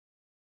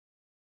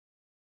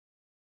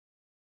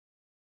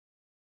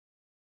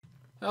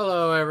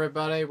Hello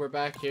everybody, we're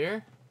back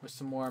here with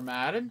some more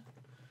Madden.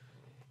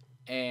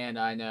 And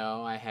I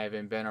know I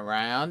haven't been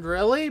around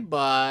really,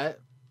 but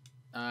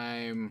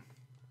I'm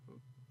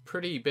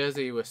pretty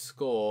busy with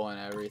school and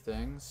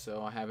everything,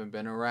 so I haven't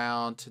been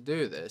around to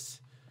do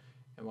this.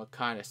 And what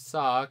kind of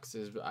sucks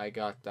is I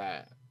got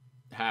that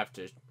have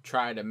to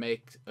try to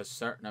make a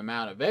certain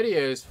amount of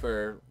videos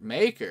for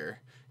Maker,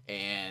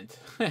 and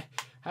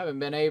haven't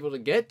been able to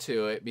get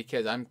to it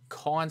because I'm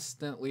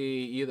constantly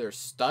either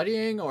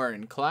studying or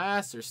in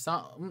class or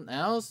something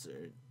else,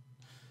 or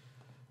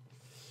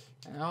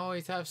I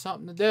always have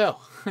something to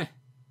do.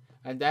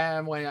 And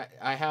then when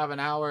I have an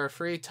hour of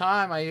free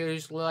time, I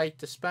usually like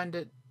to spend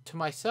it to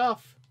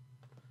myself.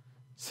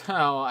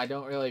 So I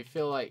don't really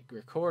feel like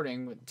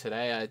recording. But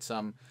today I had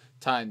some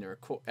time to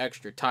record,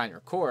 extra time to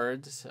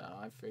record, so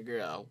I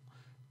figured I'll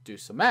do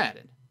some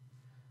Madden.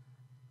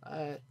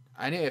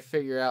 I need to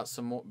figure out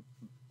some more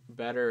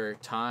better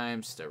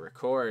times to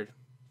record,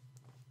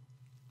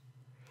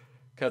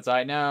 because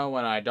I know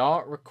when I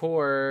don't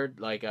record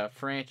like a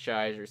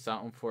franchise or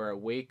something for a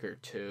week or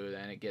two,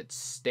 then it gets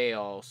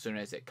stale as soon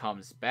as it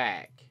comes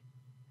back,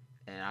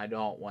 and I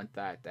don't want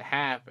that to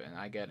happen.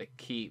 I gotta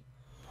keep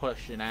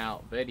pushing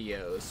out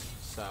videos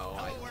so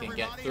I can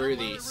get through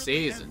these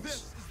seasons. This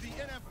is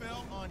the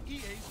NFL on EA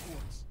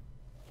Sports.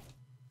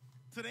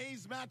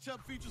 Today's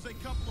matchup features a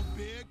couple of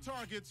big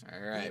targets.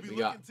 Alright, we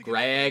got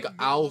Greg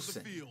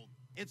Olsen.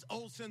 It's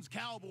Olsen's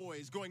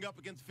Cowboys going up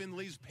against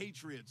Finley's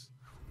Patriots.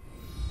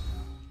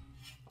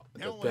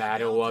 The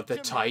battle of the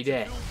tight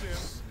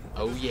ends.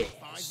 Oh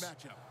yes.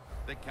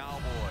 The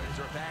Cowboys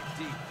are back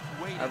deep.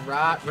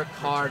 Alright,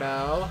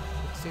 Ricardo.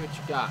 Let's see what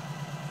you got.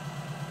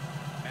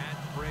 Matt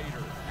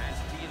Prater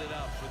has teed it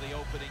up for the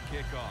opening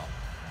kickoff.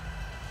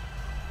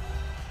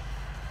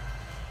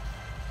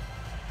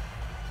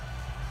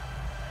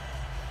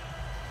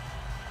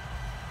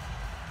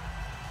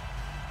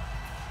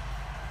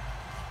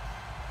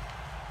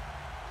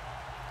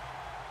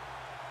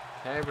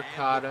 Hey,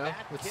 Ricardo.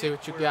 Let's see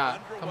what you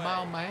got. Come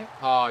on, mate.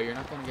 Oh, you're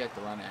not going to get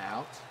the run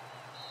out.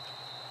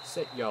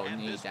 Sit your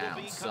knee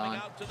down, son.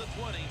 Out to the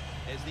 20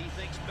 as he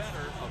thinks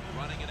better of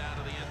running it out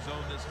of the end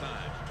zone this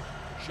time.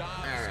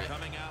 Alright,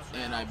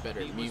 and I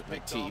better mute my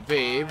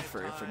TV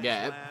before I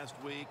forget.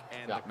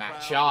 Got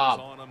Matt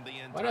Schaub.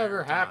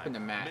 Whatever happened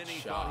to Matt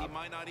Schaub?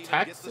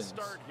 Texans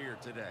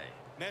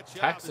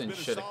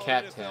should have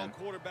kept him.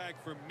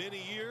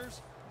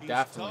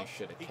 Definitely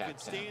should have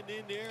kept him. He can stand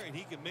in there and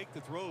he can make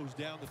the throws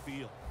down the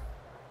field.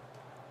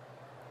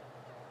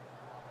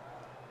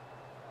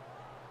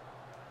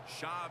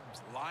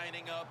 Schaub's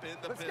lining up in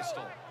the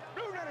pistol.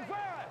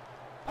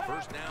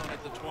 First down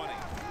at the 20.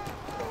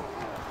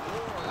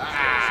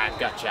 Ah,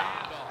 gotcha.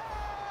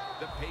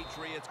 The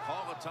Patriots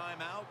call a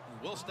timeout.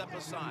 We'll step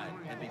aside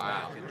and be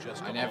wow. back in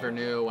just a I never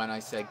moment. knew when I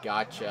said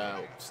gotcha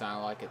it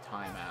sounded like a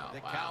timeout. The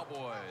Wow.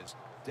 Cowboys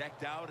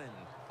decked out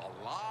in a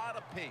lot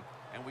of pink,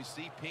 and we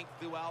see pink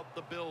throughout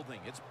the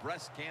building. It's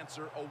Breast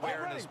Cancer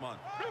Awareness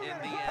Month in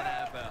the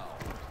NFL.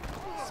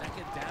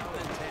 Second down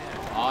and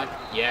 10. On,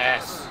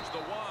 yes. The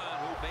one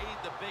who made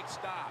the big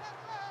stop.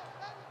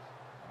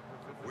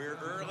 We're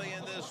early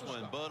in this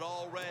one, but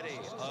already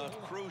a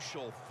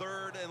crucial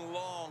third and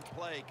long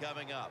play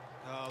coming up.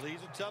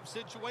 These are tough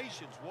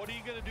situations. What are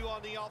you going to do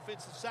on the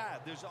offensive side?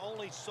 There's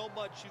only so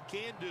much you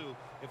can do.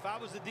 If I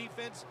was the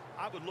defense,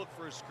 I would look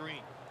for a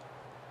screen.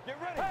 Get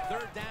ready.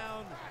 Third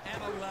down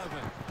and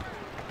 11.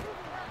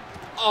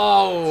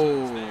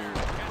 Oh,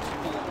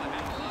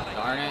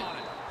 darn it.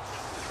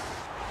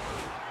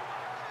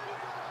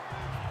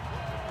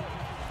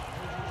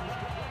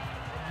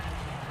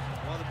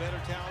 One of the better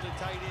talented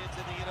tight ends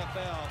in the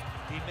NFL.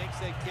 He makes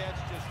that catch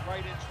just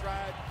right in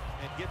stride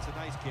and gets a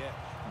nice catch.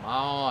 Come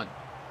on.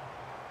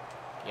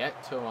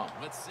 Get to him.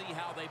 Let's see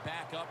how they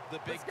back up the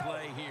big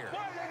play here.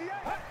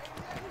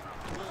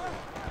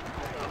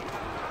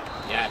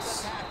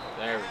 Yes.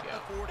 There we go.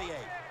 48.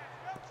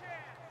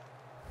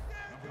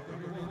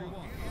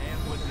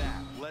 And with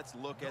that, let's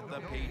look at the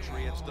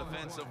Patriots'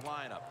 defensive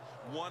lineup.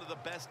 One of the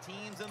best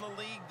teams in the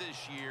league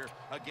this year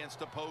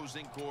against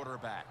opposing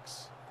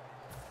quarterbacks.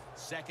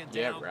 Second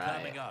down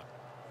coming up.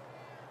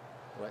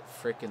 What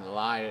freaking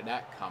lie did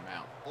that come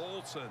out?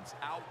 Olsen's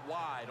out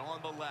wide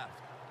on the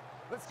left.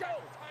 Let's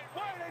go.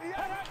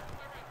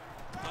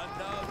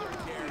 Another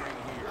carry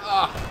here.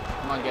 Ah,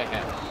 come on, get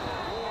him.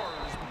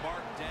 Gore's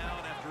marked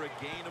down after a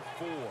gain of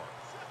 4.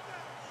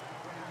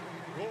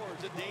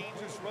 Gore's a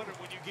dangerous runner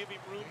when you give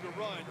him room to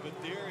run, but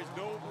there is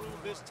no room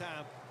this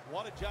time.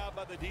 What a job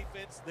by the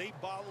defense. They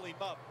bottle him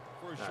up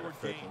for a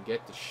short gain.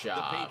 Get the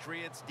shot. The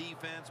Patriots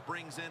defense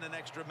brings in an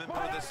extra member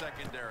of the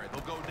secondary.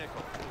 They'll go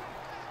nickel.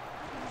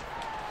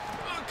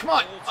 Oh, come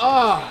on.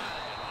 Oh. On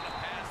a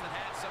pass that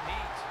had some heat.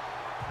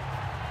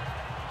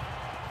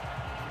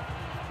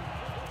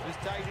 This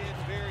tight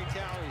end's very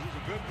talented. He's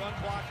a good run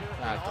blocker.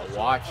 I have to and also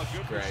watch a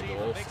good Greg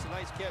receiver. Olsen. Makes a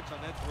nice catch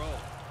on that throw.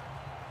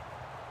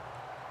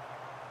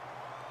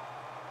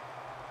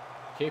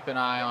 Keep an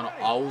eye on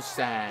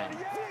Olsen.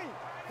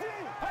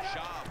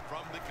 Schaub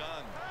from the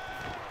gun.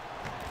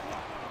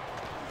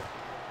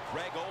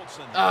 Greg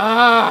Olsen.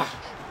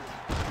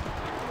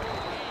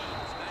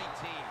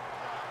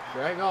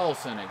 Greg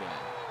Olsen again.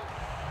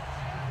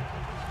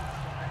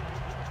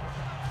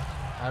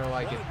 How do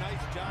I get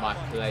my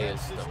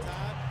players to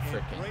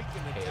freaking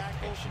pay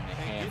attention to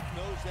him?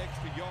 Those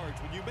extra yards.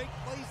 When you make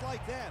plays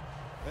like that,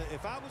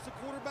 if I was the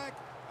quarterback,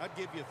 I'd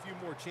give you a few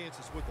more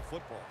chances with the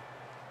football.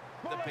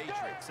 The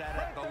Patriots set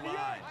at the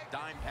line.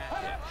 Dime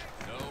package.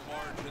 No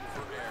margin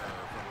for error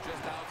from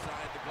just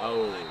outside the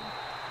goal line.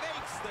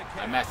 Makes the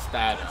catch. I messed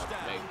that up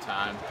big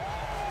time.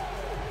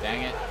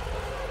 Dang it.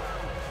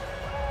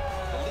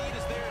 The lead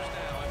is theirs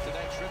now after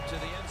that trip to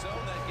the end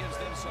zone. That gives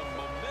them some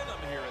momentum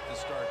here at the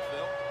start,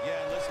 Phil.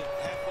 Yeah, listen,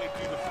 halfway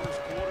through the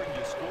first quarter,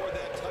 you score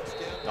that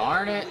touchdown.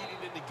 Darn it.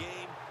 Leading in the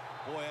game.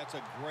 Boy, that's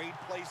a great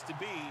place to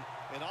be.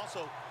 And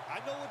also, I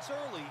know it's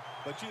early,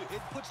 but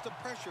it puts the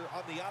pressure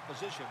on the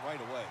opposition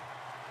right away.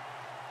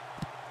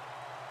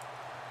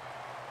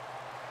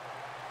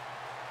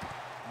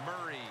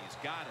 Murray's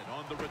got it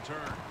on the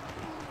return.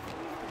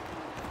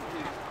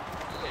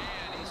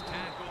 And he's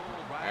tackled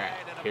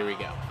right at here we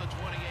go. the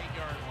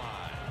 28-yard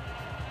line.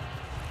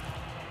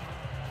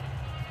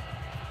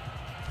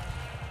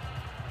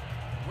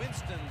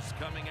 Winston's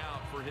coming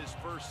out for his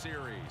first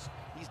series.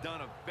 He's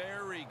done a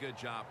very good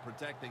job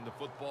protecting the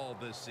football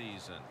this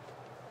season.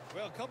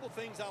 Well, a couple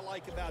things I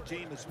like about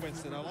Jameis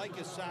Winston. I like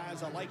his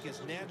size. I like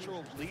his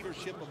natural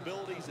leadership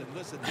abilities. And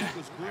listen, he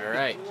was groomed all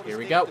right, in here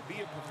we Florida go. State to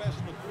be a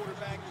professional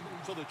quarterback.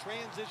 So the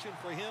transition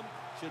for him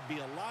should be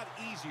a lot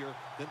easier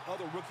than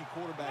other rookie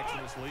quarterbacks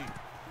in this league.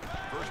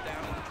 First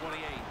down at the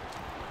 28.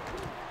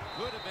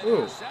 Could have been Ooh,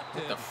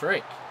 intercepted. what the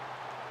frick?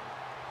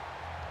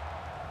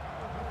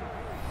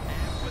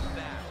 And with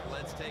that,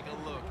 let's take a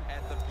look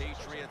at the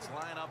Patriots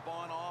lineup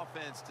on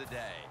offense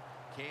today.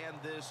 Can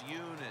this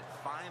unit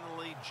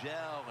finally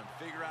gel and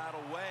figure out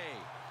a way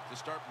to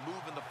start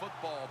moving the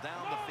football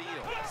down the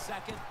field?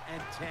 2nd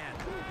and 10.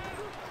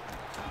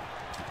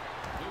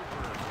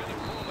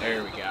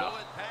 There we go.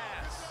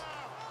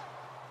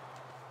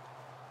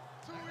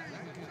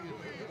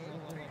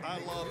 I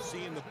love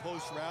seeing the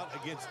post route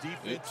against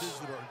defenses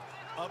that are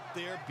up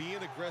there, being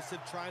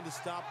aggressive, trying to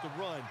stop the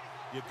run.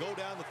 You go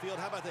down the field.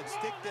 How about that?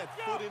 Stick that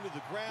foot into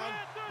the ground,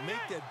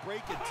 make that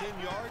break at 10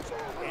 yards,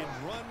 and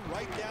run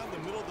right down the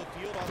middle of the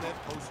field on that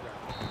post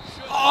route.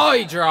 Oh,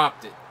 he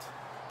dropped it.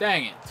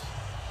 Dang it.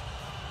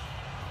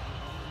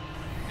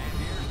 And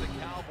here's the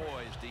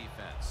Cowboys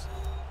defense.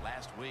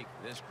 Last week,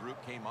 this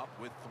group came up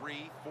with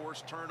 3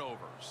 forced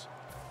turnovers.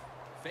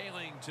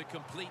 Failing to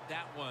complete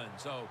that one,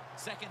 so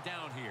 2nd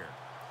down here.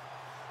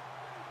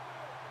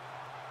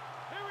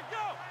 Here we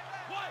go.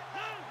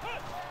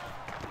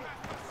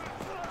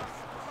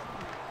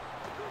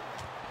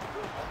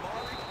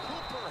 Amari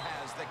Cooper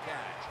has the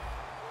catch.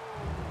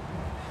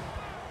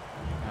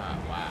 Oh,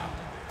 wow.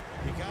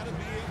 You got to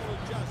be able to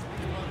adjust when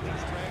you run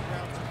these drag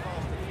routes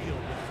across the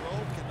field. The throw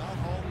cannot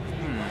always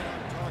be right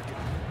on target.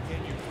 Can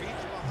you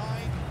reach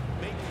behind,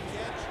 make the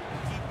catch,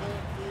 keep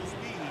going full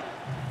speed?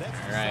 That's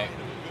the sign of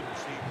a good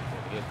receiver.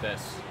 Get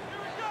this.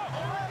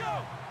 Here we go.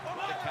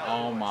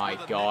 Oh my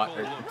god.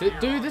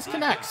 Dude, this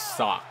connect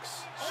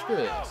sucks. Screw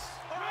this.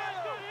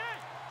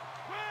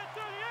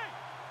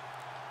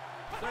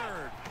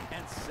 3rd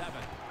and 7.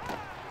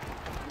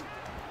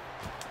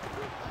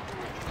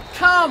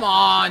 Come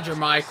on,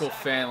 Jermichael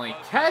Finley.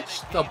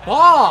 Catch the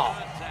ball.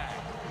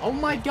 Oh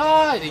my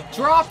god, he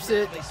drops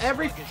it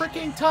every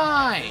freaking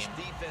time. This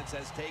defense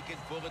has taken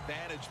full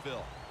advantage,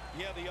 Phil.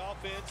 Yeah, the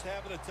offense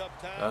having a tough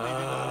time. They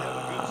did not have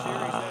a good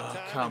series that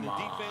time. Come and the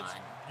on. defense,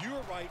 you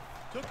were right,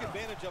 took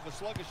advantage of a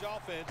sluggish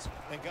offense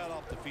and got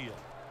off the field.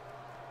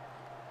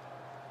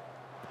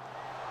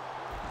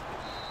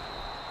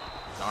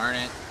 Darn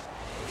it.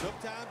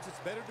 Sometimes it's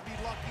better to be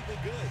lucky than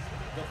good.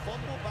 The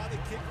fumble by the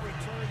kick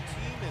return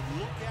team, and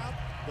look out,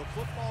 the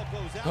football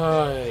goes out.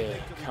 Oh,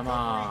 come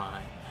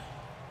on.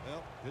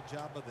 Well, good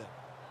job of them.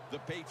 The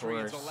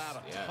Patriots course, allowed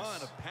a yes.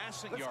 ton of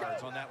passing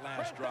yards on that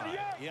last drive.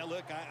 Yeah,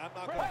 look, I'm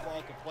not going to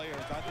fault the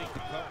players. I think the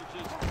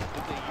coverages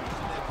that they used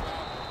in that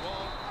drive were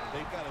wrong.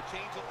 They've got to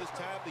change it this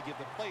time to give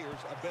the players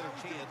a better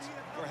chance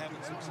for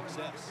having some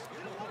success.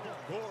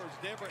 Gore's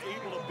never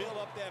able to build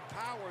up that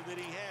power that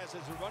he has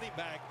as a running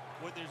back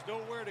when there's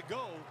nowhere to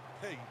go.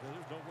 Hey,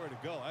 there's nowhere to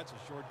go. That's a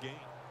short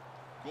game.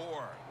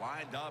 Gore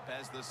lined up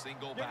as the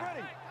single back.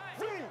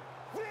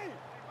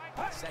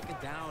 2nd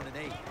down and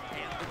 8. And the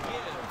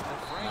give for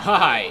Frank.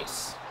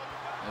 Nice.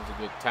 That was a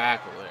good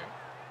tackle there.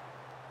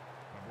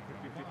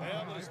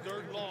 Well, when it's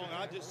 3rd and long,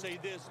 I just say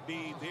this: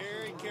 be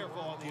very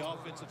careful on the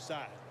offensive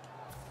side.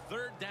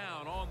 3rd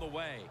down on the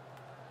way.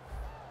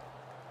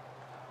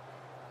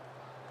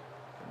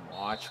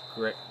 Watch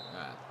Greg.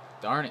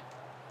 Darn it.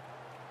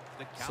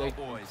 The Say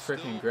Cowboys freaking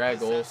still Greg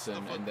possess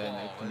Olsen, the and then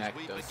they football connect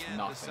as we us begin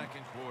nothing. The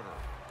second quarter.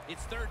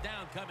 It's 3rd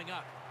down coming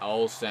up.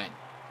 Olsen.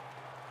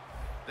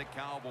 The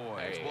Cowboys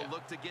There you will go.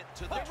 look to get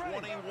to the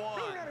 21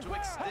 to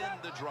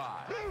extend the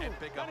drive and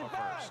pick up a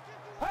first.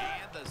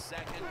 And the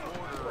second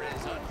quarter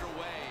is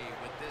underway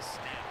with this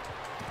snap.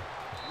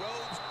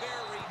 Rhodes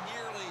very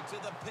nearly to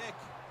the pick.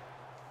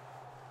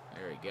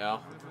 There we go.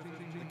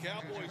 The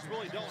Cowboys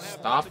really don't have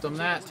Stopped them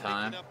that picking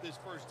time. up this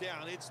first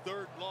down. It's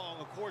 3rd and long.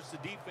 Of course, the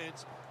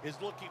defense is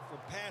looking for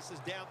passes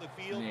down the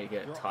field. And they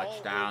get a They're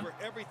touchdown. all over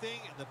everything,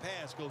 and the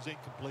pass goes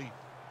incomplete.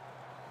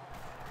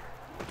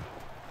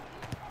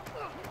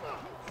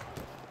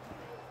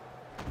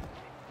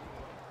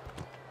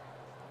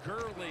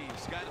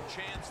 Gurley's got a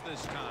chance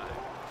this time.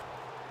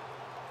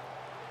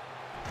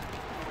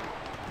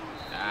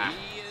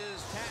 He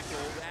is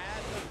tackled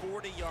at the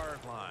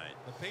 40-yard line.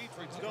 The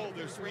Patriots know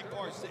there's 3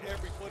 parts to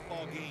every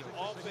football game: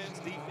 offense,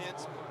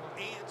 defense,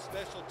 and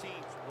special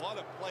teams. What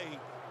a play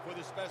for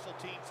the special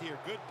teams here.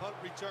 Good punt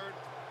return,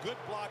 good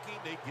blocking.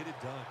 They get it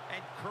done.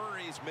 And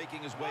Curry's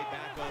making his way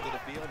back onto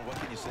the field.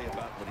 What can you say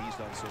about what he's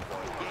done so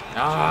far? Game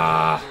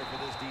there for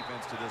this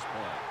defense to this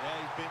point. Yeah,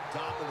 he's been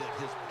dominant.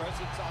 His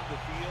presence on the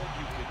field,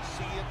 you can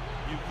see it,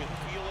 you can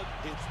feel it.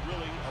 It's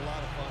really a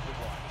lot of fun to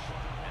watch.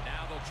 And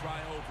now they'll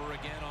try over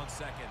again on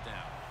 2nd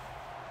down.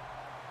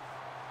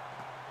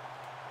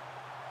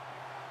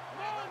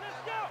 Come on,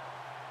 let's go.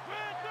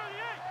 Red 38.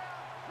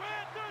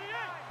 Red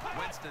 38.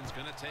 Winston's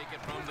going to take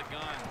it from the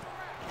gun.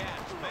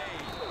 Catch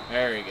made.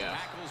 There we go.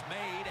 Tackle's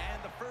made,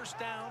 and the first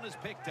down is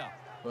picked up.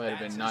 Would have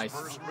been nice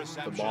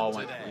if the ball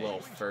went a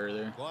little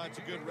further. Well, it's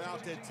a good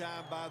route that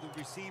time by the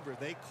receiver.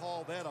 They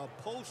call that a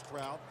post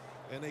route,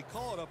 and they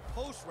call it a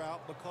post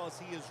route because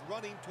he is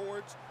running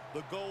towards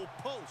the goal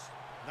post.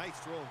 Nice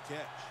throw and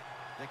catch.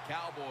 The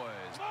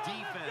Cowboys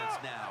defense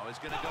now is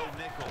going to go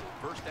nickel.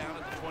 First down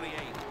at the 28.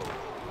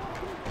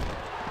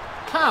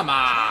 Come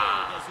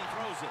on. As he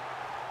throws it.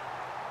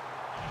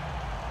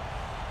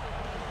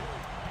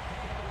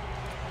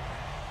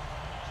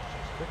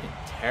 Freaking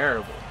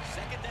terrible.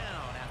 2nd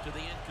down after the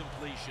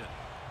incompletion.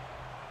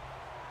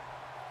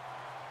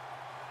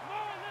 Come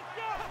on, let's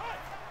go.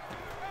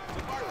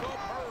 DeMarco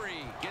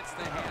Murray gets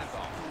the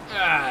handoff.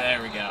 Ah,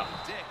 there we go.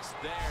 Dix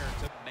there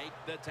to make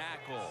the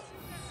tackle.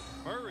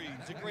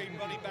 Murray's a great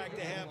running back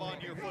to have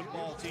on your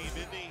football team,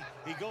 isn't he?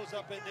 He goes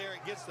up in there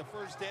and gets the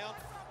first down.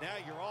 Now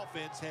your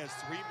offense has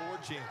 3 more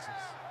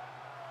chances.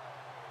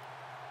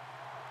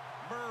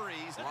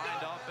 Murray's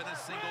lined up in a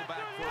single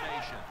back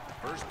formation.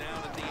 First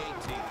down at the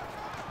 18.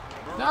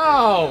 Murray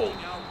No.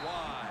 going out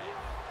wide.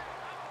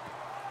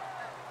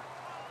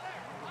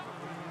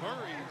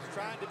 Murray's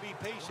trying to be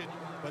patient,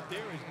 but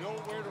there is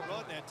nowhere to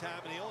run that time,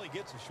 and he only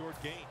gets a short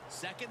gain.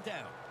 2nd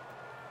down.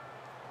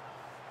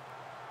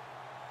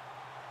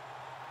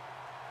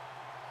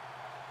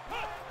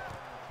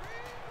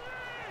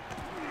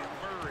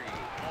 Murray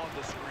on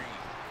the screen.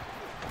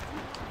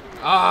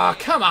 Ah,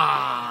 come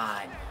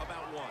on.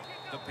 About 1.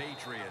 The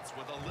Patriots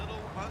with a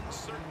little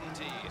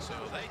uncertainty, so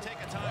they take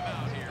a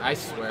timeout here. I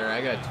swear,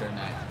 I gotta turn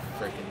that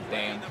freaking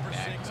damn Number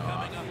 6 back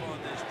coming off. up on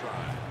this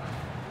drive.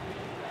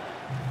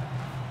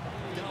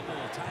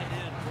 Double tight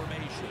end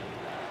formation.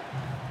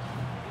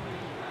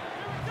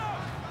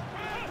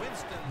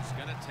 Winston's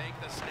going to take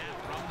the snap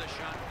from the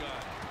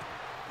shotgun.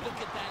 Look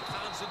at that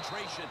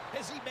concentration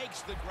as he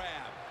makes the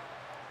grab.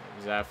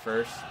 Was that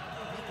first?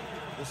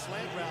 The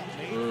slant route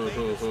made Ooh,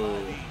 famous ooh, by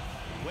ooh. the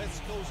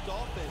West Coast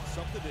offense,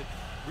 something that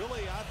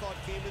really I thought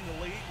came in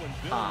the league when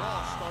Bill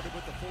Walsh started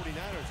with the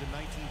 49ers in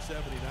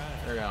 1979.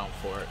 They're going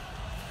for it.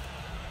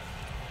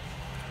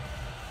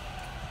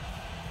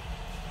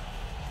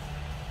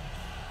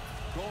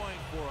 Going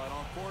for it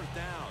on 4th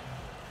down.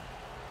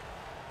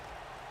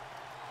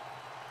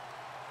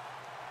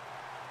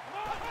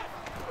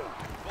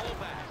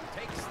 Fullback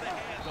takes the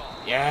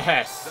handoff.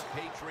 Yes.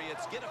 The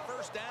Patriots get a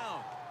first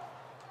down.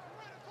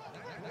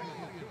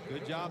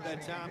 Good job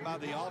that time by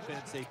the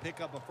offense. They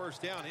pick up a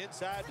first down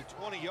inside the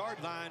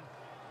 20-yard line.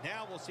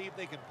 Now we'll see if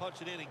they can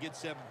punch it in and get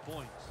 7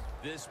 points.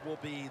 This will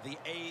be the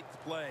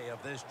 8th play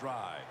of this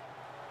drive.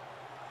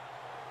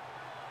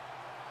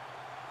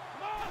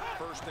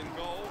 First and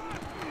goal.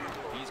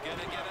 He's going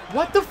to get it.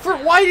 What the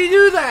frick? Why did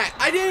you do that?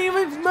 I didn't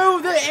even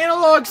move the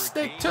analog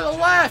stick to the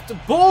left.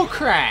 Bull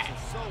crap.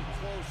 So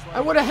close right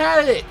I would have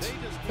had it They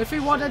just if he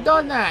get wouldn't have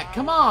done that.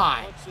 Come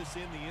on. punch this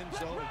in the end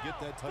zone and get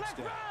that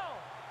touchdown.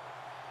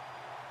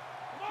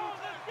 Come on,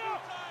 let's go.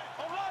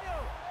 Ohio.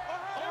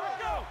 Here we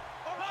go.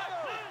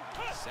 Ohio.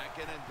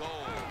 2nd and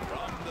goal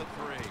from the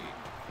 3.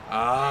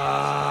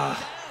 Ah.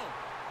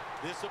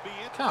 This will be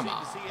Come interesting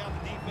on. to see how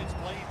the defense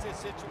plays this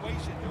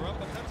situation. They're up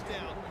a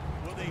touchdown.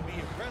 Will they be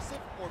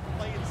aggressive or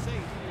play it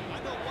safe? I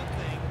know one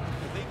thing.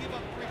 If they give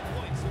up 3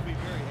 points, they'll be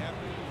very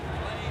happy.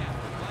 Play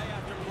after play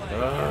after play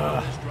here on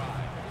this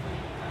drive.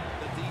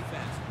 The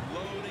defense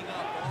loading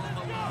up on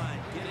the line,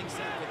 getting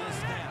set for this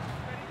snap.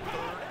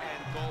 3rd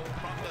and goal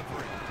from the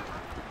 3.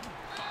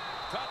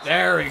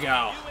 There we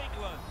go. New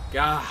England.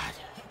 God.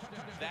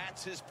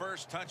 That's his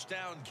first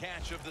touchdown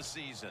catch of the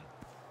season.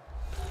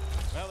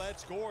 Well, that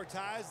score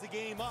ties the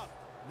game up.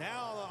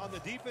 Now, on the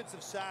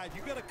defensive side,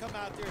 you got to come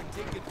out there and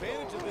take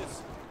advantage of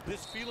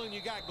this feeling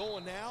you got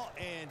going now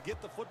and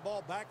get the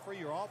football back for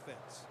your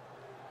offense.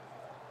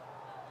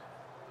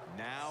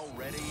 Now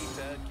ready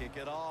to kick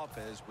it off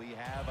as we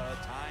have a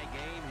tie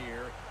game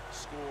here.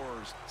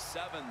 Scores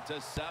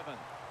 7-7.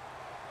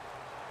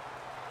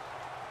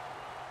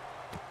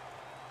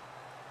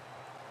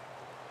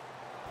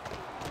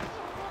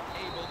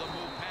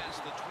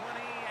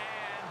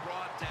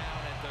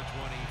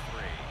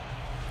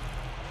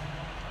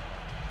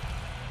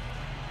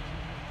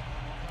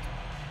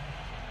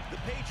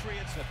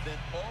 Patriots have been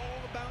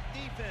all about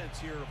defense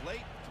here of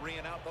late. 3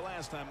 and out the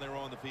last time they were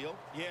on the field.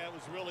 Yeah, it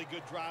was a really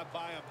good drive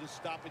by him, just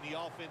stopping the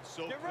offense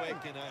so quick.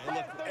 And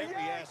look, every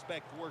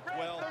aspect worked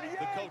well.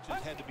 The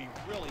coaches had to be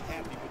really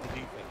happy with the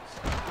defense.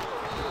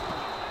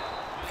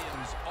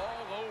 Williams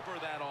all over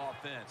that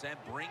offense and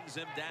brings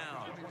him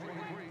down.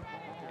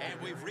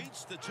 And we've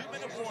reached the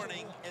 2-minute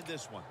warning in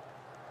this one.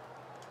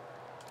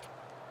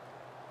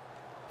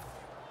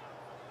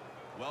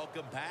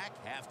 Welcome back.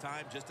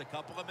 Halftime just a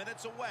couple of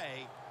minutes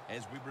away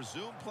as we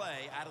resume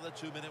play out of the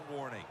 2-minute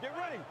warning. Get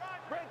ready.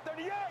 Red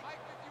 38.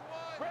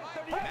 Red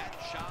 38. Matt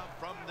Schaub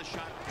from the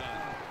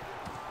shotgun.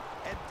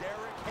 And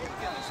Derek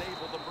Hagan is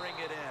able to bring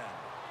it in.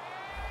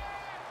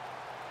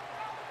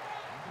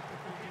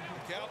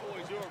 The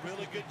Cowboys do a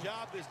really good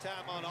job this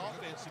time on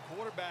offense. The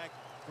quarterback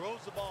throws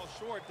the ball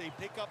short. They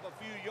pick up a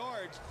few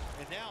yards,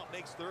 and now it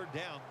makes 3rd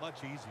down much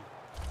easier.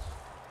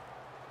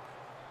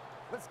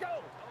 Let's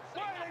go.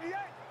 188.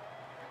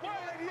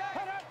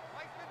 188.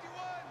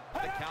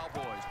 The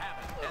Cowboys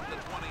have it at the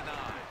 29.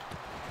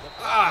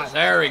 Ah,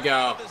 there we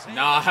go.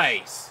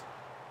 Nice.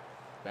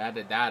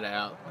 Batted that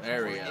out.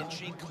 There we go.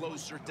 Inching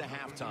closer to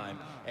halftime,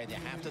 and you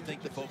have to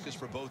think the focus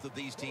for both of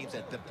these teams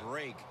at the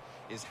break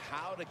is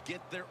how to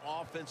get their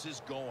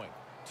offenses going.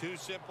 2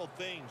 simple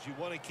things. You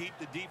want to keep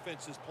the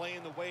defenses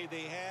playing the way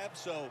they have,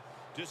 so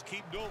just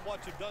keep doing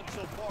what you've done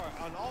so far.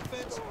 On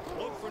offense,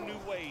 look for new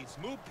ways.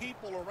 Move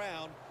people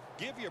around.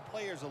 Give your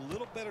players a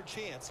little better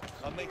chance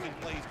of making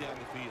plays down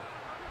the field.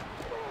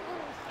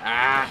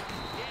 Ah.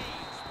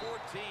 Gains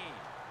 14.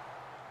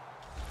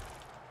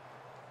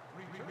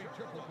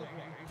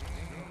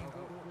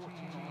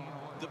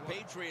 The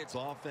Patriots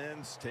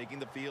offense taking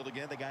the field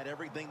again. They got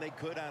everything they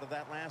could out of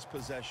that last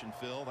possession,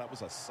 Phil. That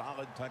was a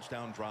solid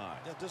touchdown drive.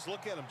 Yeah, just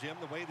look at them, Jim.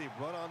 The way they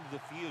run onto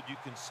the field, you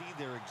can see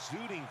they're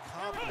exuding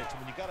confidence. And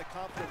when you got a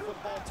confident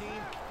football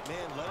team,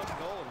 man, let them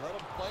go and let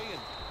them play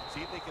and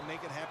see if they can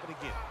make it happen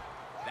again.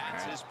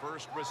 That's his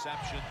first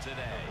reception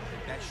today.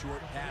 That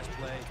short pass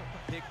play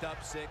picked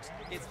up 6.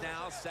 It's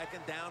now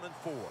 2nd down and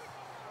 4.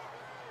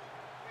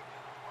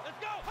 Let's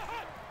go.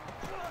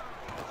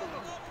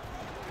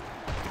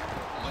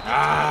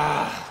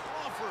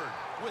 Crawford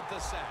with the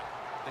sack.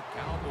 The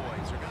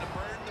Cowboys are going to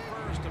burn the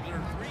first of their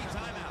 3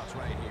 timeouts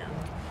right here.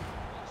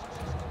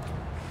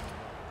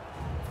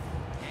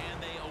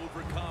 And they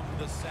overcome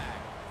the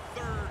sack.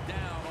 3rd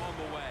down on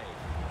the way.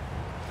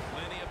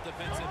 Plenty of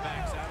defensive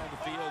backs out on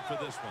the field for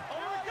this one.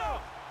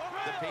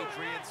 The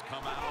Patriots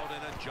come out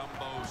in a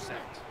jumbo set.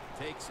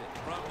 Takes it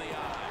from the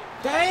eye.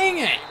 Dang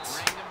it!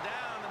 Bring him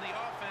down, and the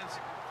offense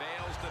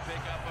fails to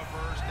pick up a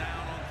first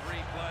down on 3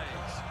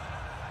 plays.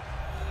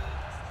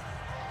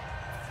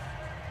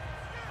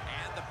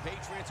 And the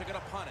Patriots are going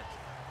to punt it.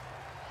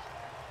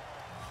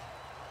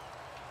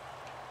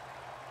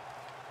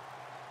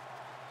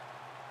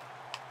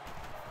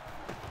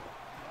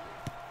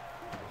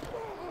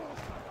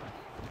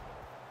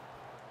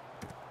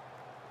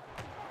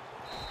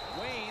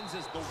 Waynes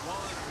is the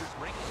one who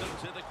brings them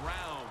to the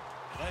ground.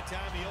 That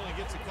time he only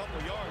gets a couple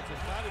yards. If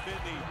it might have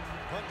been the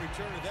punt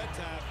return at that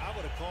time, I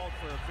would have called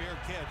for a fair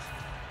catch.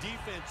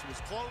 Defense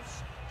was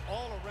close.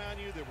 All around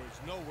you, there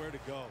was nowhere to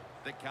go.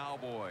 The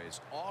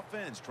Cowboys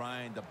offense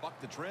trying to buck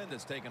the trend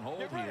that's taken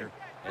hold here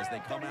as they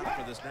come out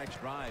for this next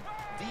drive.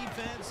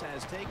 Defense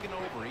has taken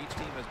over. Each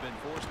team has been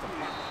forced to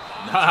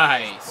punt.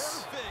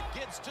 Nice. Perfect.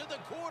 Gets to the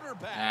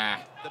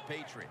quarterback. The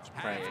Patriots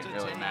have to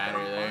really take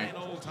matter their there.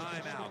 final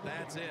timeout.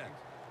 That's it.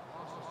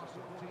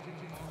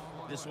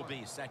 This will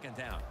be 2nd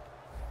down.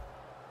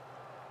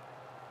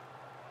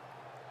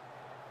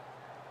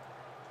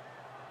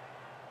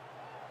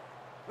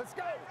 Let's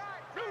go.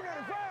 Blue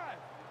 95.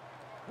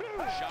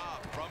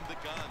 Schaub from the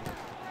gun.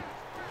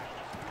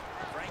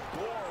 Frank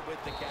Gore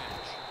with the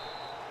catch.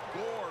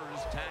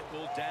 Gore's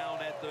tackled down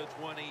at the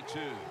 22.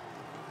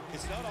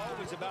 It's not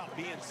always about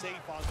being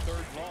safe on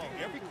 3rd long.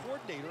 Every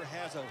coordinator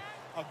has a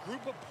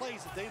group of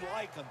plays that they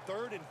like on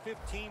 3rd and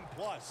 15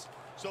 plus.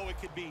 So it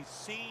could be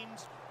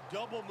seams,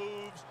 double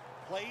moves,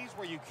 plays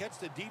where you catch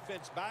the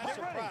defense by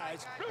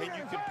surprise and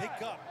you can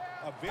pick up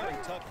a very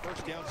tough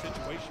first down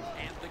situation.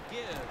 And the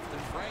give to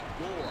Frank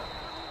Gore.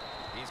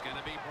 He's going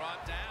to be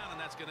brought down, and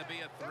that's going to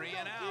be a 3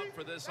 and out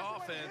for this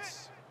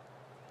offense.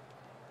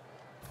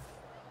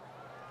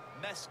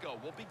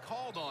 Mesco will be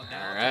called on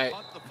now to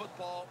punt the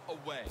football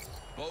away.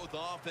 Both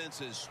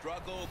offenses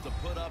struggled to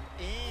put up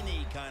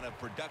any kind of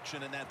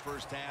production in that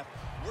first half.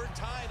 We're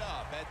tied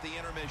up at the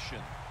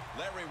intermission.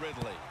 Larry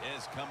Ridley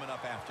is coming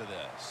up after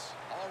this.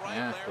 All right,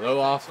 Yeah, Larry,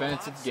 low thanks a lot.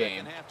 offensive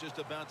game. Second half just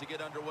about to get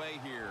underway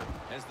here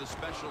as the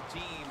special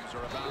teams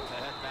are about to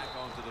head back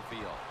onto the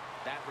field.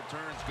 That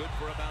return's good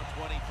for about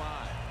 25.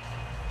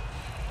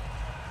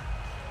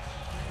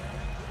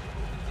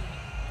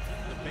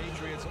 The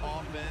Patriots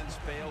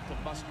offense failed to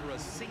muster a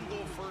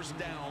single first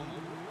down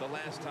the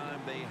last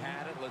time they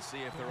had it. Let's see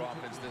if their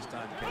offense this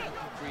time can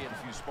create a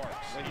few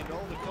sparks. And you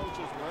know the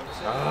coaches were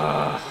upset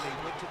when they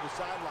went to the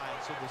sideline,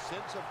 so the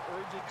sense of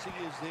urgency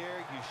is there.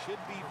 You should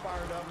be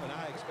fired up, and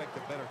I expect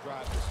a better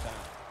drive this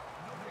time.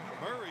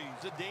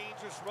 Murray's a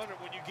dangerous runner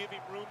when you give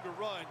him room to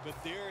run, but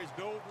there is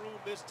no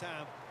room this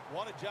time.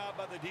 What a job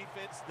by the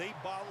defense. They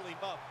bottle him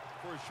up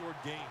for a short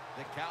gain.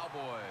 The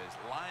Cowboys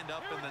lined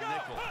up in the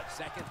nickel.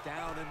 Second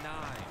down and 9.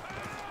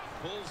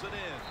 Pulls it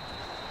in.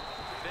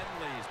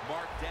 Finley's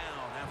marked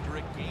down after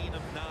a gain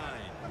of 9.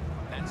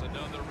 That's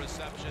another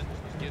reception.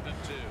 Give him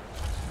 2.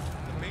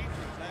 The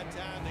Patriots, that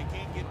time, they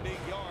can't get big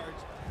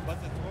yards,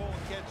 but the throw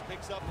and catch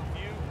picks up a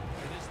few,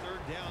 and his third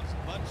down's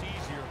much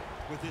easier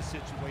with this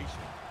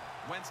situation.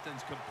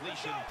 Winston's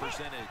completion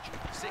percentage,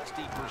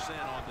 60%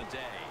 on the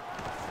day.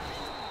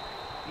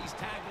 He's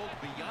tackled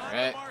beyond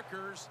the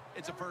markers.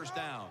 It's a first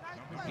down.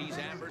 He's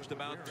averaged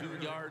about 2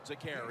 yards a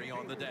carry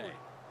on the day.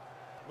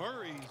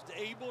 Murray's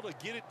able to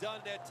get it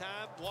done that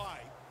time. Why?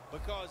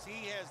 Because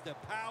he has the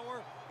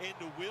power and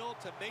the will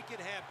to make it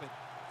happen.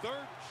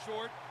 Third and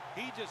short,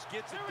 he just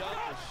gets it done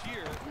with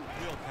sheer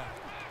willpower.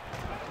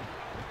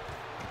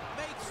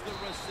 Makes the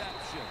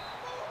reception.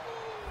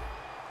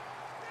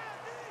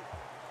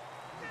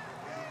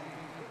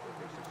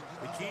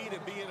 The key to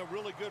being a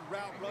really good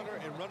route runner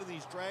and running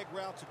these drag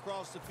routes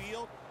across the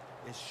field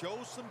is show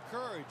some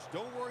courage.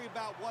 Don't worry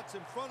about what's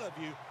in front of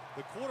you.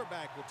 The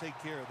quarterback will take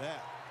care of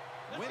that.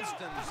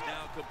 Winston's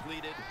now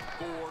completed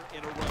 4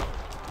 in a row.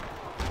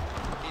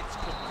 It's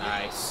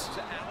complete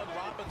to Allen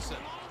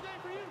Robinson.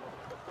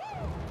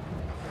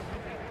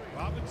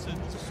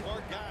 Robinson's a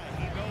smart guy.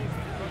 He knows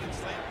when you're running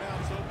slant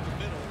routes over the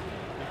middle,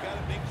 you've got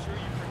to make sure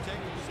you protect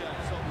yourself.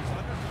 So he's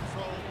under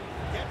control,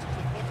 catches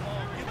the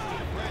football, gets to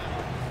the ground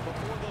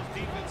before those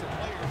defensive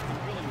players can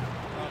really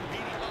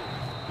beat him up.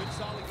 Good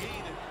solid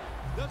gain and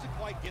doesn't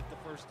quite get the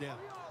first down.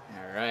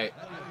 All right,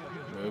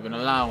 moving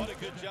along. What a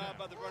good job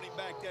by the running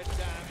back that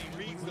time. He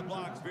reads the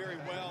blocks very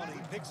well, and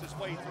he picks his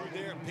way through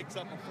there and picks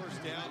up a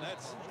first down.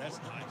 That's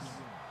nice.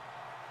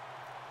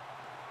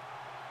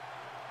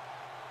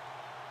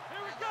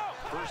 Here we go.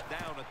 First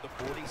down at the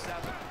 47.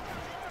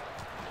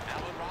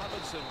 Allen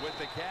Robinson with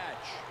the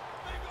catch.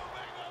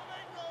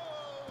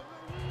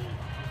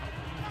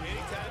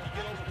 Anytime you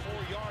get over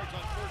 4 yards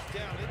on first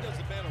down, it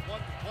doesn't matter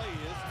what the play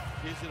is.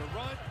 Is it a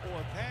run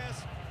or a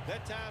pass?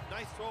 That time,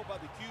 nice throw by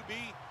the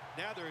QB.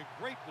 Now they're in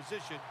great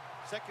position.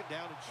 Second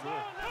down and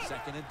short.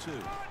 Second and 2.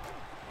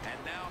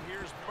 And now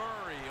here's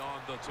Murray on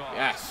the toss.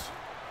 Yes.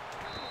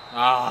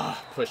 Ah,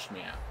 pushed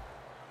me out.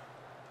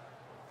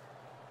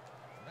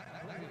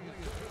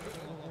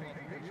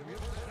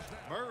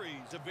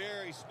 Murray's a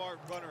very smart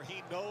runner.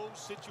 He knows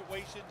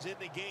situations in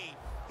the game.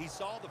 He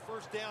saw the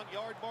first down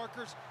yard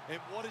markers,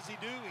 and what does he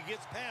do? He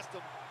gets past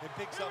them and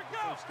picks up the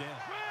first down.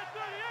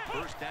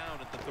 First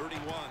down at the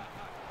 31.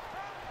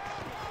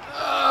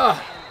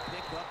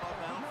 Pick up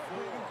about 4.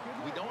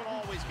 We don't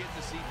always get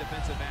to see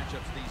defensive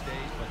matchups these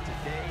days, but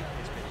today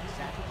has been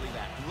exactly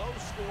that.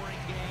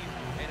 Low-scoring game,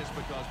 and it's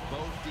because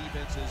both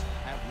defenses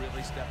have really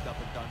stepped up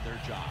and done their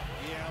job.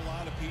 Yeah, a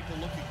lot of people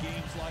look at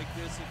games like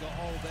this and go,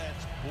 oh,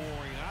 that's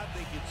boring. I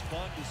think it's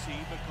fun to see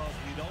because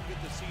we don't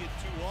get to see it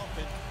too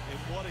often. And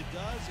what it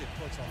does, it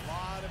puts a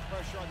lot of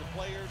pressure on the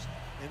players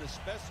and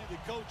especially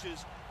the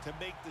coaches to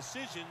make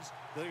decisions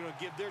that are going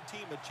to give their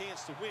team a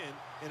chance to win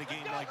in a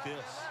game like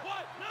this.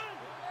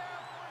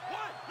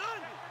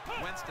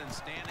 Winston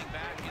standing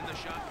back in the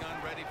shotgun,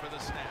 ready for the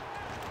snap.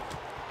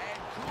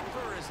 And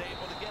Cooper is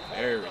able to get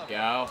there we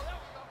go.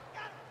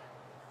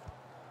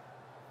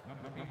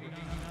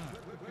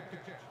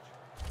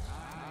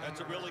 That's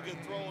a really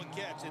good throw and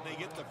catch, and they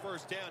get the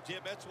first down.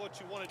 Jim, that's what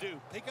you want to do.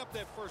 Pick up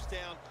that first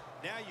down.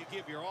 Now you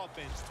give your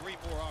offense 3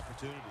 more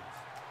opportunities.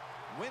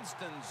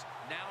 Winston's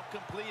now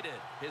completed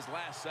his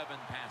last 7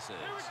 passes.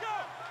 Here we go.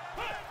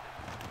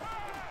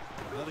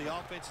 Well, the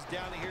offense is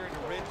down here in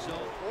the red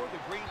zone or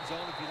the green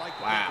zone if you like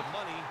to make the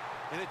money,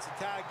 and it's a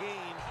tie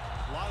game.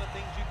 A lot of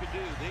things you can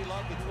do. They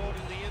love to throw it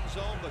in the end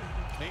zone, but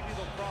maybe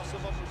they'll cross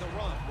them up with a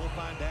run. We'll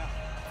find out.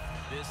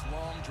 This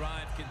long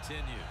drive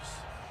continues.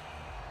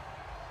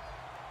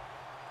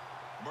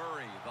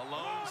 Murray, the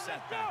lone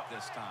setback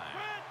this time.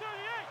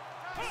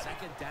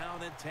 Second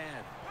down and 10.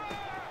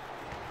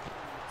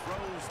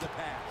 Throws the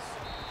pass.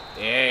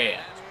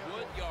 Yeah. That's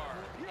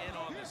Woodyard in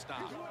on the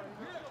stop.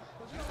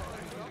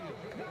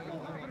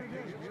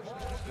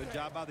 Good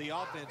job by the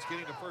offense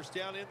getting the first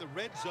down in the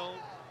red zone.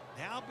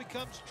 Now it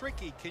becomes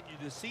tricky. Can you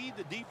deceive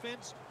the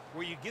defense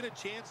where you get a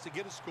chance to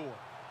get a score?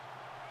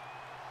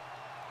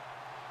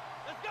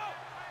 Let's go.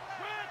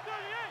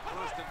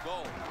 First and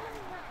goal.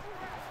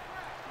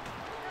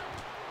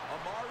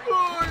 Amari.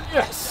 Oh,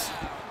 yes.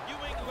 New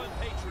England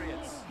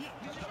Patriots.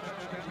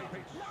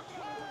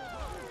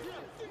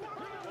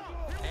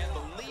 And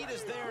the lead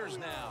is theirs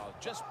now,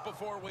 just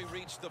before we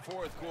reach the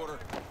 4th quarter.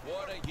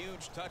 What a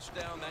huge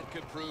touchdown that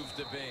could prove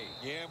to be.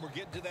 Yeah, and we're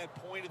getting to that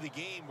point of the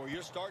game where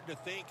you're starting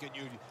to think and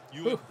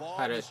you evolve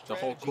had it the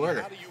whole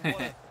quarter. How do you want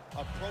to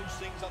approach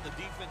things on the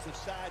defensive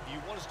side? Do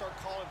you want to start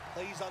calling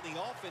plays on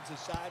the offensive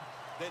side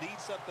that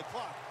eats up the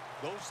clock?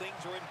 Those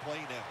things are in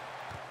play now.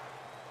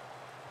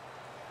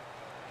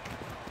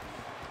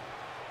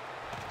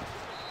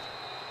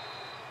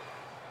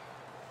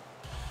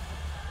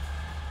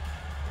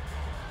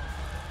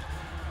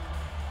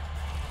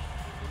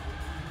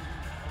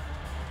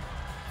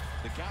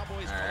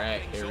 Cowboys All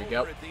right, here we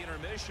go. at the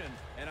intermission,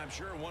 and I'm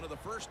sure one of the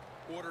first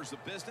orders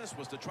of business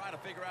was to try to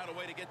figure out a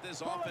way to get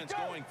this offense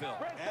going, Phil.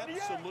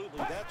 Absolutely.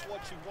 That's what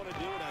you want to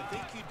do, and I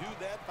think you do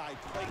that by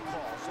play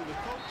call. So the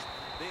coach,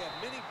 they have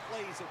many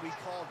plays that we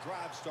call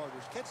drive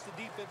starters. Catch the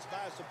defense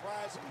by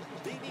surprise.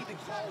 They need to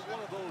call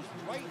one of those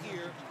right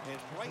here and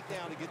right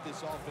now to get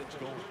this offense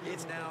going.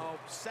 It's now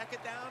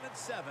 2nd down and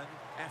 7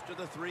 after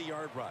the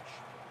 3-yard rush.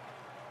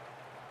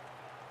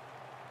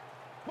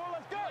 Well,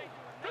 let's go.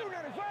 Blue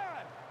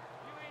 95.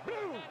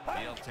 Blue.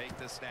 He'll take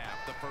the snap,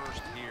 the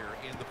first here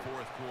in the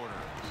 4th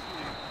quarter.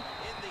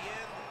 In the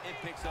end, it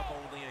picks up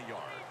only a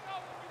yard.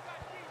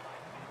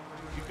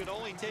 You can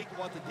only take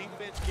what the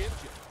defense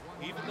gives you.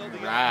 Even though the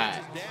Right.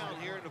 offense is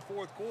down here in the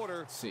 4th quarter,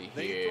 Let's see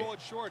they here. throw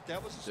it short.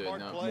 That was a Doing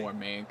smart up play. more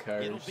man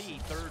covers. It'll be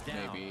 3rd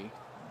down. Maybe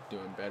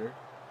doing better.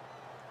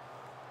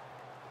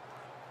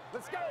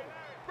 Let's go.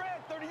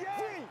 Red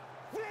 38.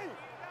 Z.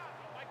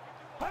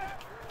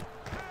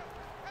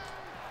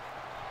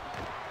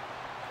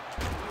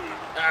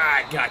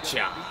 Ah,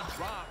 gotcha. He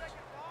dropped,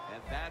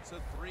 and that's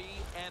a 3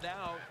 and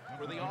out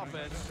for the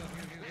offense.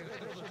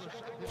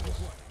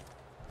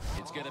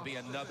 It's going to be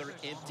another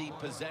empty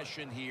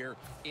possession here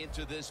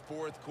into this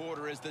 4th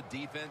quarter as the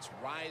defense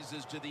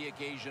rises to the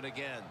occasion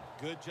again.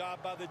 Good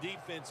job by the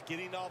defense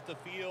getting off the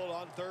field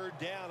on 3rd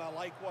down. I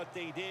like what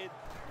they did.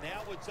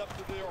 Now it's up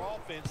to their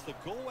offense to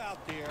go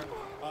out there,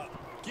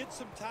 get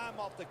some time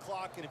off the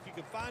clock, and if you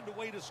can find a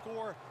way to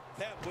score,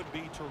 that would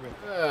be terrific.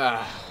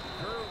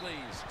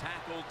 Gurley's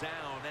tackled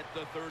down at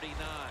the 39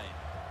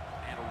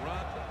 and a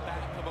run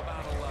back of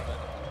about 11.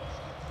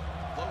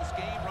 Close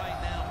game right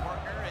now,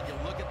 partner, and you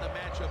look at the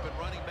matchup and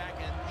running back,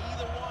 and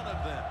neither one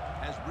of them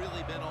has really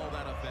been all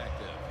that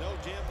effective. No,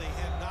 Jim, they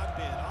have not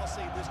been. I'll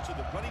say this to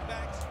the running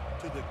backs,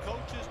 to the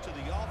coaches, to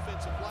the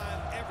offensive line,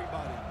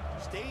 everybody.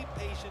 Stay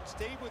patient,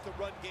 stay with the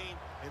run game,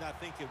 and I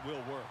think it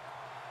will work.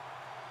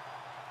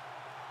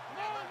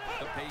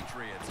 The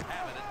Patriots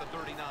have it at the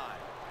 39.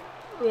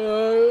 On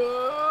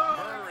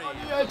Murray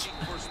the edge.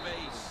 looking for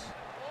space.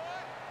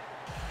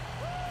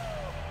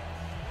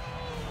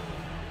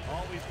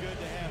 Always good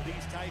to have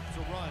these types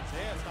of runs.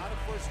 Yeah, it's not a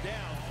 1st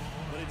down,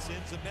 but it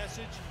sends a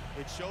message.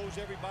 It shows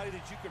everybody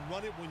that you can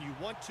run it when you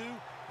want to,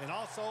 and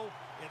also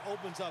it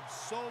opens up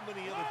so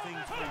many other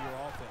things for your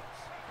offense.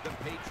 The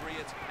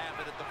Patriots have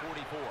it at the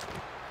 44.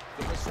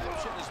 The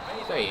reception is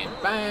made. Stay in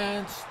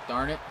bounds.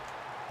 Darn it.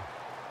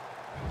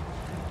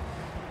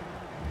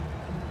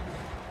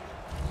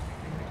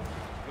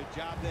 Good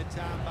job that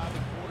time by the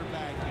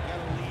quarterback. You got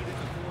to lead in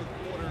the 4th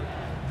quarter.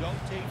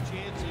 Don't take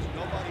chances.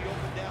 Nobody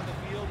open down the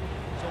field,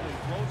 so he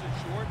throws it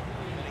short,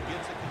 and he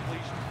gets a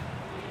completion.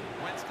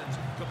 Winston's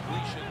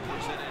completion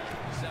percentage,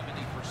 70%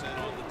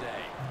 on the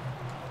day.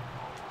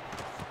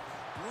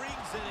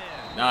 Brings it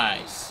in.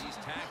 Nice. He's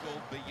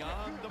tackled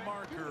beyond the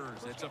markers.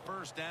 It's a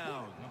 1st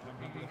down.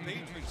 The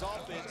Patriots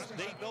offense,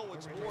 they know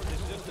it's more than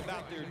just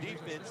about their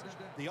defense.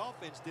 The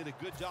offense did a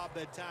good job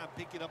that time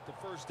picking up the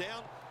 1st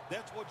down.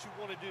 That's what you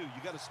want to do. You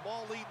got a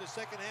small lead in the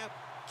 2nd half.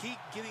 Keep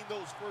getting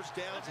those 1st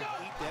downs and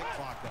eat that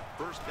clock up.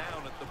 1st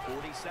down at the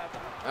 47.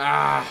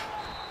 Ah.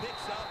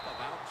 Picks up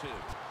about 2.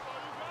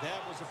 That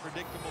was a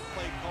predictable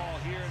play call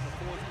here in the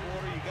 4th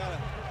quarter. You got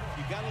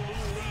a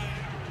little lead,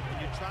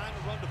 and you're trying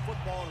to run the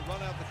football and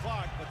run out the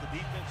clock, but the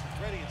defense is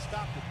ready and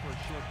stopped it for a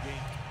short gain.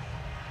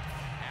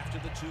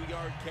 After the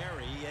 2-yard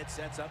carry, it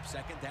sets up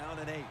 2nd down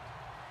and 8.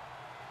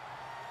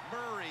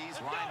 Murray's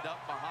lined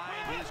up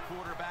behind his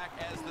quarterback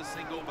as the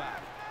single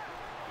back.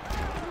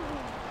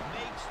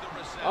 Makes the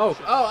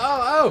reception.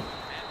 Oh.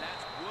 And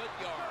that's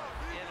Woodyard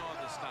in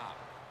on the stop.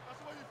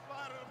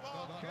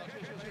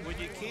 When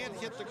you can't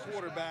hit the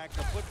quarterback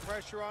to put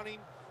pressure on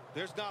him,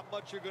 there's not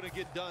much you're going to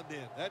get done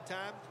then. That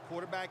time, the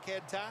quarterback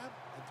had time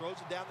and throws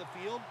it down the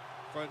field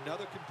for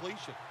another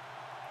completion.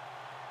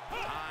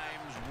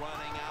 Time's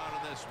running out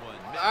of this one.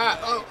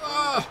 That's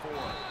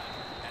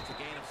a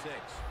gain of 6.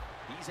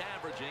 He's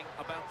averaging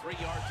about 3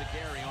 yards a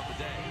carry on the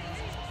day.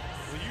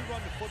 When you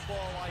run the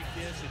football like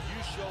this and you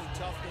show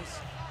toughness,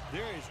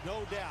 there is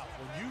no doubt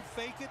when you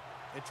fake it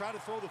and try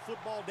to throw the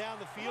football down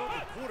the field,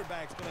 the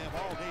quarterback's going to have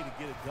all day to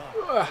get it done.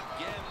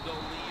 Again, the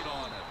lead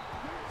on him.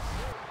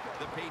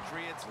 The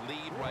Patriots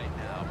lead right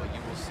now, but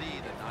you will see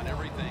that not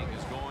everything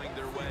is going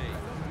their way.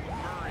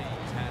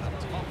 Murray's had a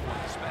tough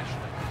one,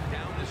 especially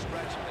down the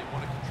stretch. If they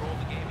want to control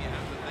the game, you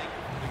have to think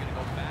they're going to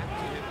go back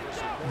to him for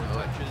some more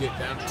touches. Get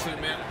down to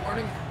 2-man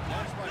warning.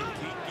 That's right.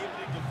 Keep giving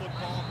him the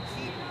football.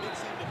 Keep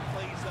mixing the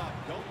plays up.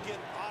 Don't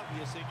get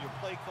obvious in your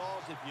play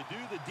calls. If you do,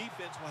 the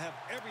defense will have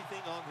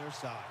everything on their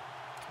side.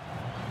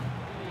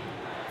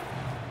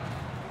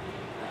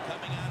 We're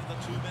coming out of the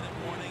 2-minute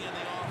warning, and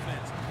the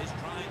offense is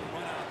trying to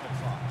run out the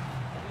clock.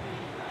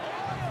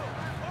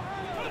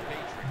 The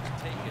Patriots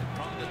take it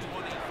from the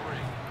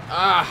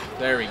 23.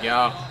 There we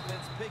go.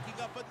 Offense picking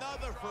up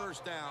another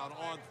 1st down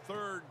on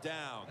 3rd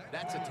down.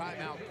 That's a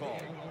timeout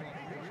call.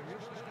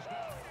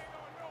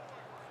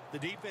 The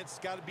defense has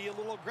got to be a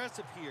little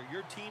aggressive here.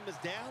 Your team is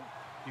down.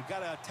 You've got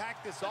to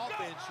attack this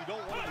offense. You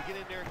don't want them to get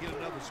in there and get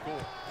another score.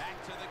 Back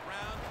to the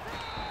ground.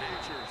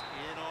 Hatcher's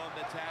in on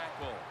the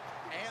tackle.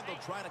 And they'll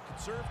try to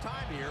conserve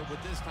time here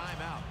with this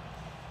timeout.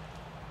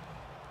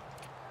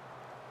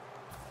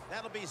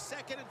 That'll be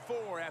 2nd and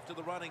 4 after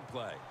the running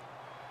play.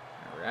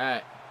 All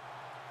right.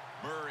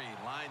 Murray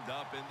lined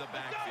up in the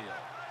backfield.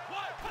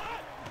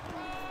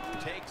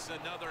 Takes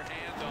another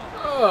handoff.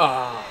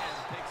 Oh.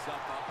 And picks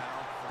up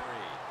about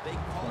 3.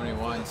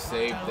 21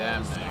 saved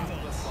them, man.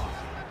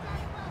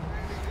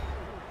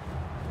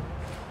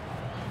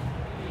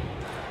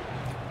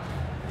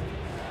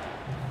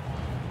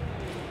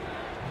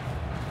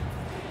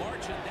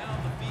 Marching down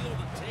the field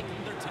and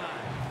taking their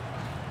time.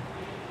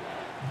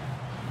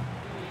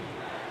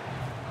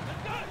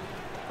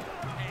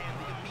 And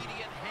the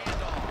immediate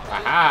handoff.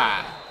 Aha!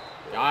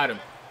 Got him.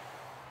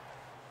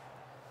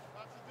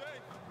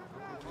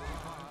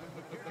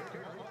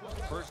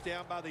 First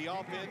down by the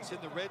offense in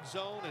the red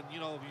zone, and you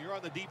know, if you're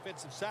on the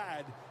defensive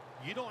side,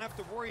 you don't have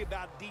to worry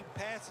about deep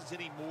passes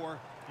anymore.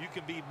 You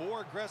can be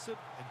more aggressive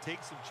and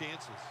take some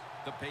chances.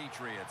 The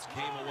Patriots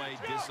came away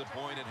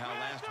disappointed how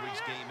last week's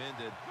game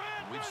ended.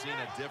 We've seen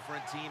a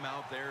different team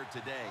out there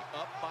today,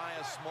 up by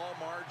a small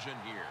margin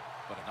here,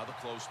 but another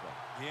close one.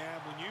 Yeah,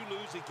 when you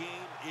lose a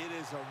game, it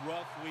is a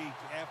rough week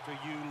after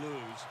you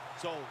lose.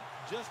 So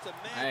just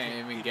imagine. I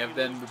didn't even if give you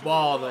them lose the 2 in a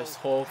ball row, this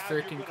whole how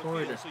you're freaking gonna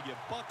quarter. feel. So you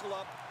buckle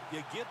up,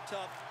 you get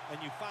tough,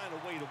 and you find a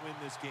way to win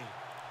this game.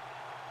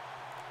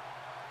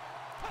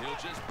 He'll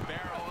just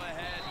barrel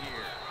ahead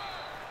here.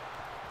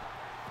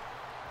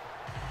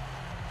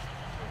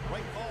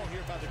 Right call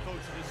here by the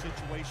coach in this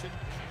situation.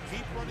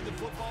 Keep running the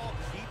football,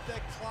 keep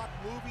that clock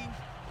moving.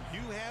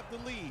 You have the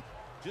lead.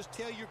 Just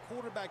tell your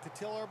quarterback to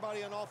tell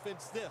everybody on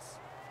offense this.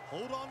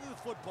 Hold on to the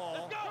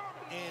football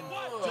and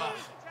don't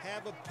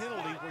have a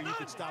penalty where you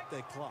can stop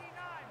that clock.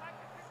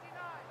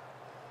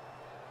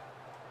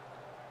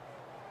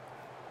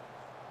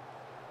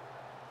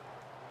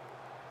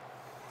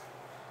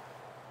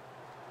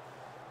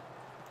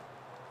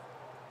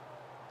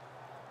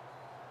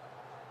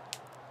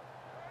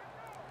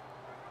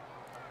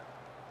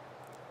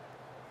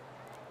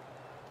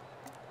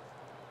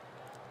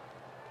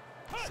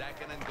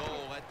 Second and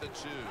goal at the 2.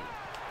 Takes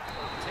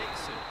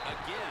it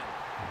again.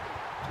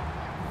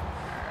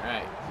 All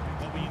right.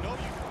 But when you know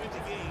you can win the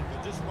game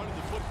but just running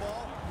the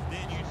football,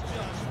 then you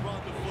just run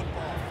the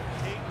football.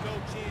 Take no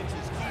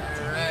chances. Keep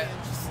two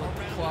hands Just let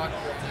the around clock it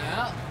all run time,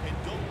 out. and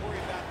don't worry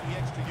about the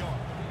extra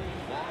yard.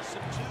 Loss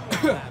of 2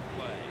 on that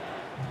play.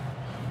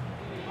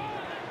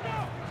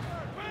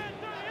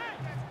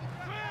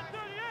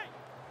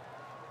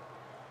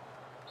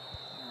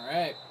 All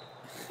right.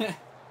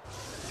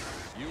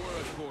 You were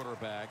a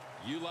quarterback.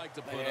 You like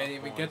to put I up didn't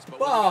even points, get the but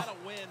when you ball. gotta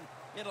win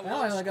in a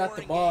I only got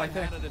the low-scoring ball, I game,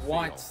 how think, did it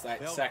once feel? that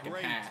Felt second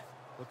great, half.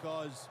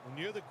 because when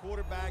you're the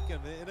quarterback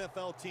of an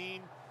NFL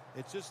team,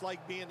 it's just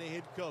like being the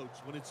head coach.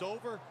 When it's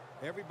over,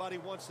 everybody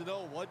wants to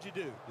know, what'd you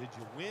do? Did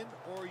you win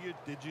or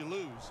did you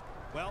lose?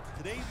 Well,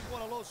 today you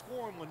won a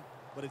low-scoring one,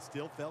 but it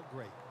still felt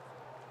great.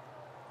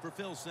 For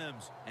Phil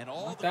Simms and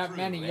all Not the that crew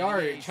many at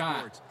yardage, EA huh?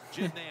 Sports,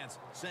 Jim Nance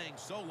saying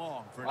so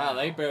long for Wow, now.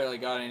 they barely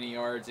got any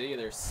yards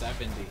either.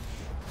 70.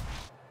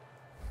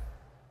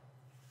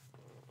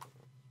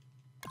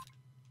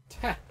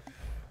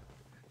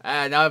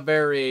 Not a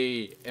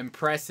very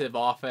impressive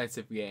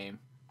offensive game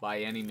by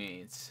any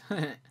means.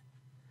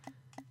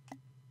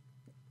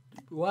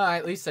 Well,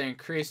 at least I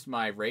increased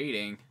my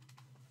rating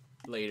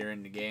later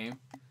in the game.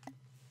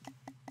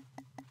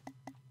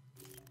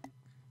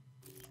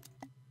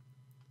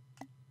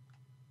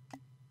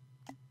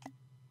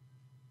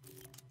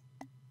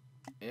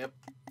 Yep.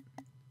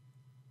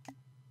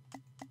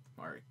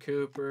 Mark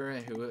Cooper.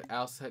 And who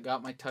else had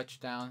got my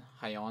touchdown?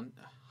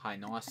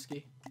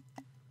 Hynoski.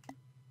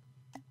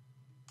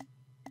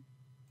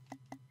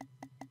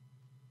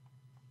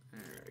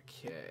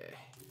 Okay.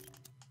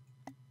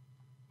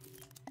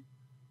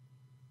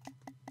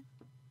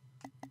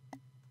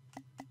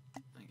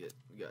 We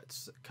got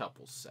a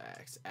couple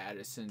sacks.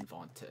 Addison,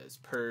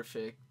 Vontaze,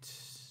 perfect.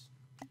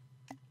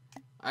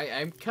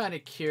 I'm kind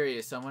of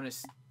curious. I want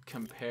to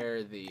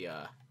compare the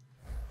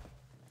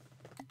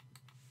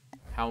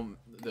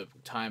the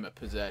time of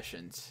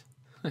possessions.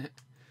 Let's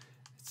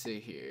see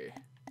here.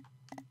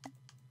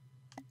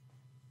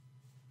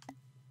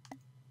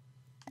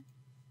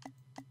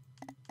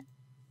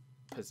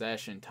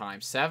 Possession time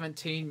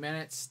 17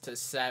 minutes to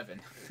 7.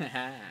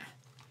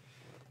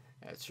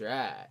 That's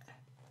right.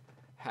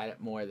 Had it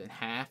more than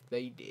half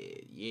they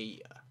did. Yeah.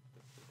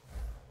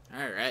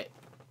 All right.